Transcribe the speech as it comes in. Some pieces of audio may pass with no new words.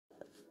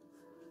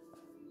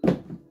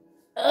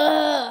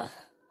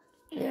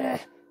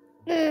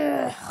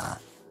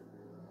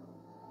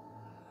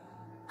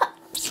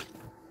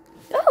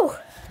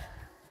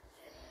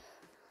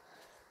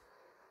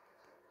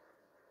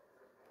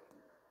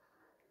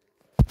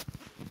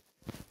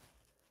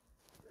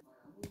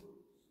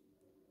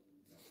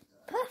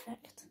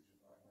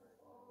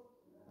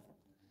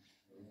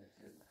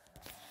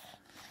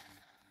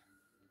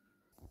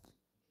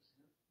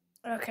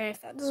Okay,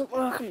 if that doesn't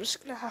work, I'm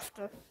just gonna have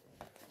to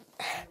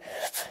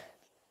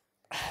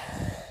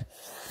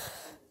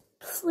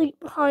sleep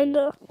behind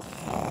her.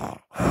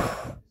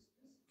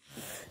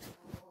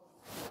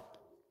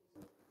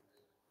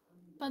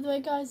 By the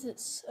way, guys,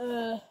 it's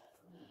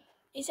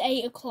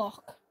 8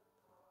 o'clock.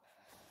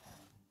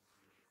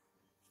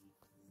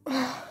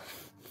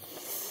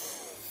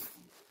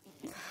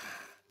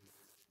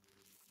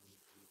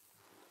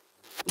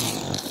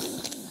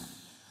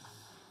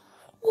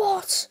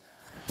 What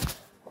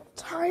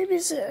time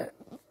is it?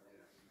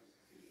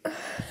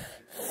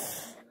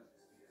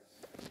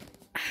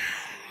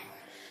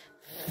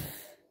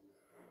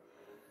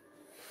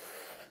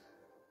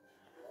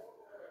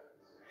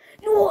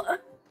 No.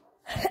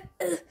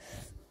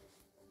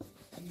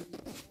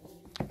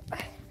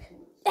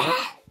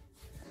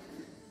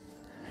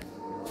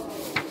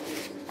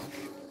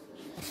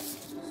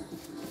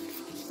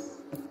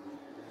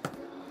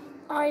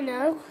 I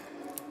know.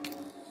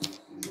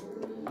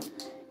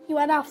 You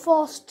are now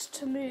forced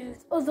to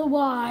move,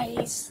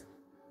 otherwise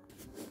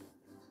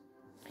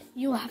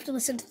you will have to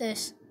listen to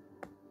this.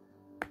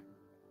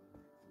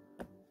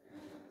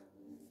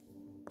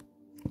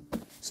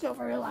 It's not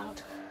very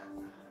loud.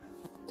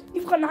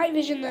 You've got night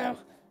vision though.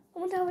 I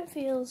wonder how it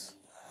feels.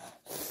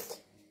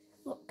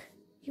 Look,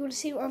 you want to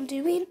see what I'm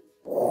doing?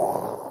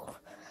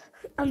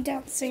 I'm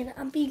dancing,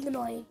 I'm being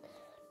annoying.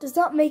 Does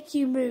that make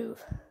you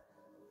move?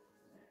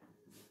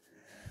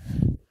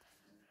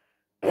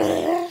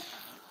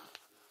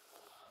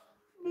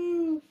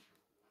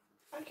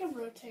 I can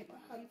rotate my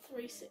hand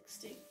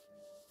 360.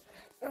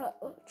 Right,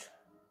 watch.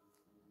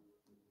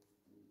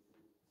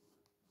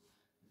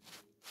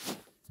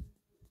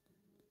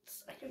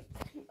 I can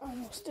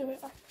almost do it.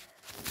 I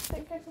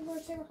think I can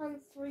rotate my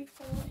hand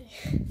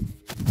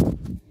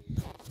 340.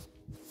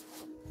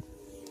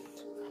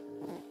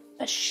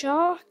 A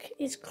shark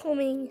is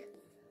coming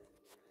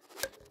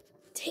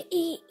to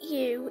eat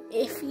you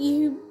if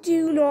you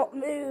do not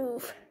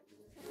move.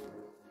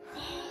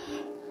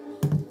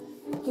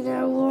 You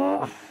know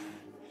what?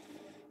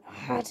 I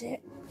had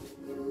it.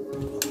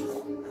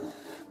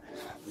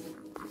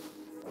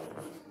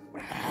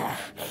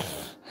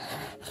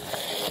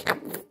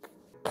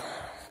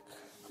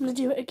 I'm gonna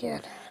do it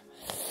again.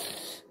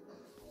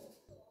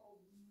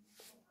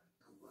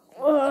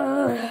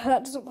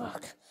 That doesn't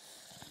work.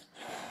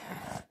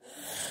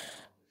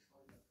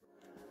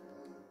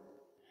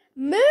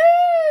 Move!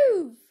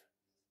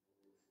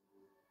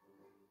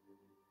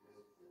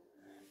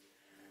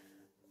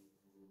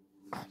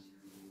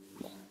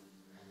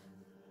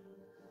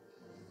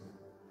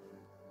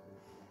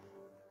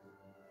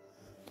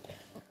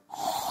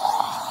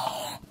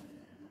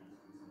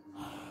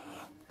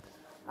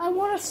 I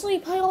want to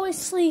sleep. I always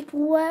sleep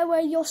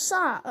where you're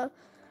sat. And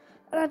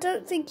I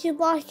don't think you'd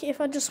like it if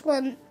I just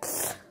went...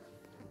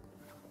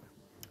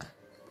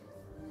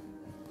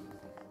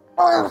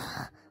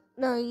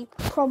 No, you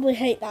probably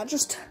hate that.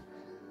 Just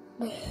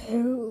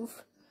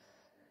move.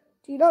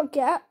 Do you not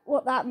get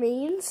what that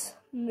means?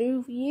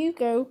 Move. You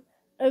go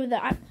over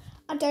there.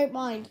 I don't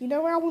mind. You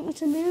know where I want you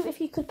to move? If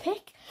you could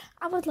pick,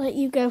 I would let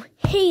you go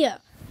here.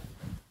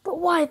 But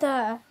why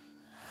there?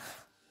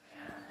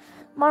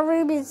 My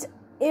room is,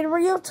 in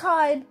real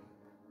time,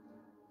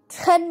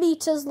 10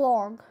 meters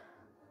long.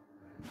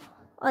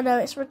 I know,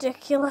 it's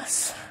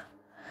ridiculous.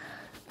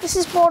 This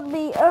is 1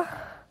 meter.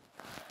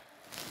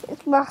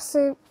 It's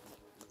massive.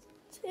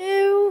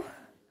 2,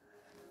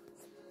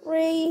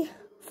 3,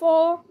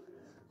 4,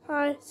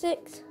 5,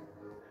 6,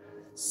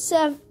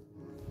 7.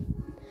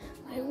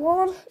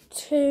 1,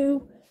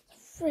 2,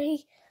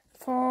 3,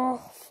 4,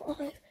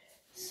 5,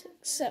 6,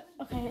 7.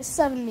 Okay, it's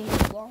 7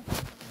 meters long.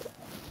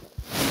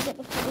 You get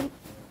the point.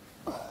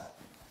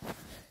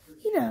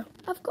 You know,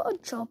 I've got a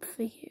job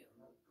for you.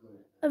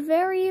 A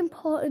very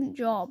important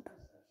job.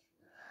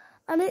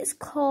 And it's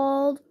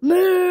called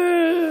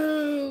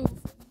Move!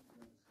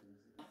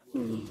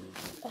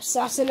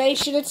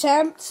 Assassination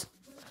attempt.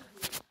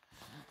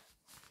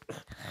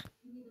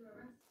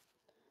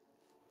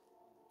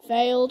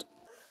 Failed.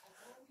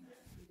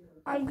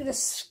 I'm gonna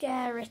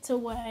scare it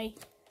away.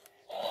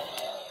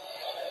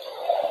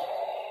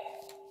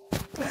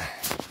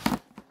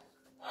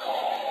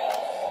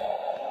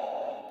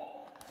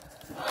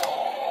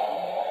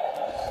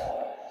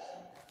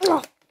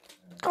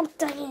 Oh,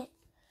 dang it.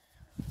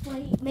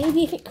 Wait,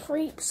 maybe if it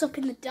creeps up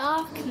in the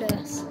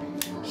darkness,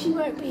 she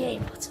won't be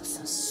able to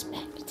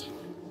suspect it.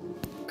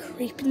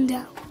 Creeping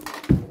down.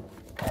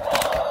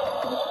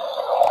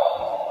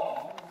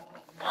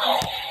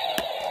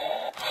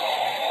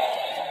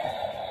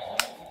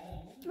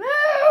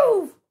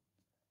 Move!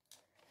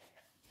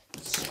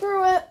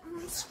 Screw it.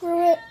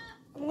 Screw it.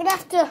 I'm gonna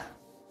have to...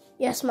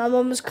 Yes, my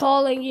mum is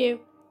calling you.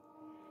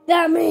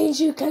 That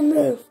means you can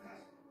move.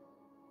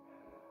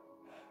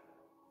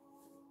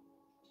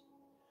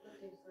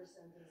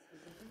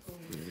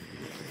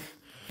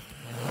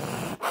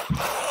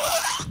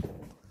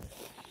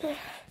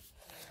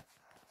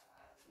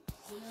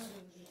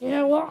 You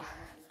know what?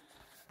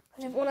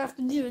 I didn't want to have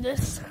to do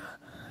this.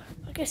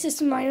 I guess this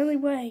is my only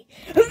way.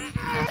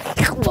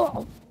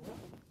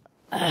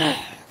 You're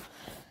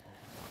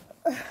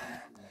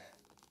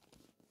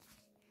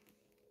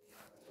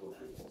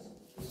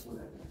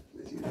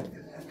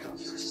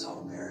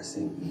so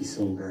embarrassing. He's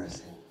so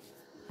embarrassing.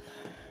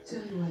 Tell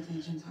you what,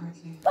 Agent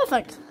Hartley.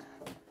 Perfect.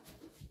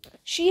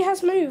 She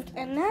has moved,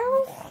 and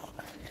now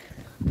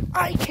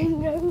I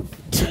can go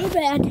to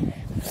bed.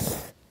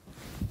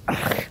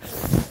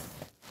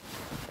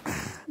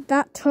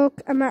 That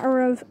took a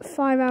matter of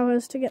 5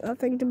 hours to get that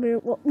thing to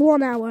move. Well,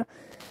 1 hour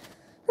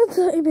and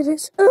 30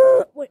 minutes.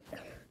 Wait.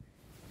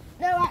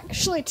 No,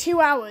 actually 2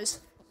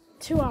 hours.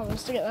 2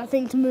 hours to get that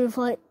thing to move,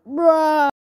 like, bruh.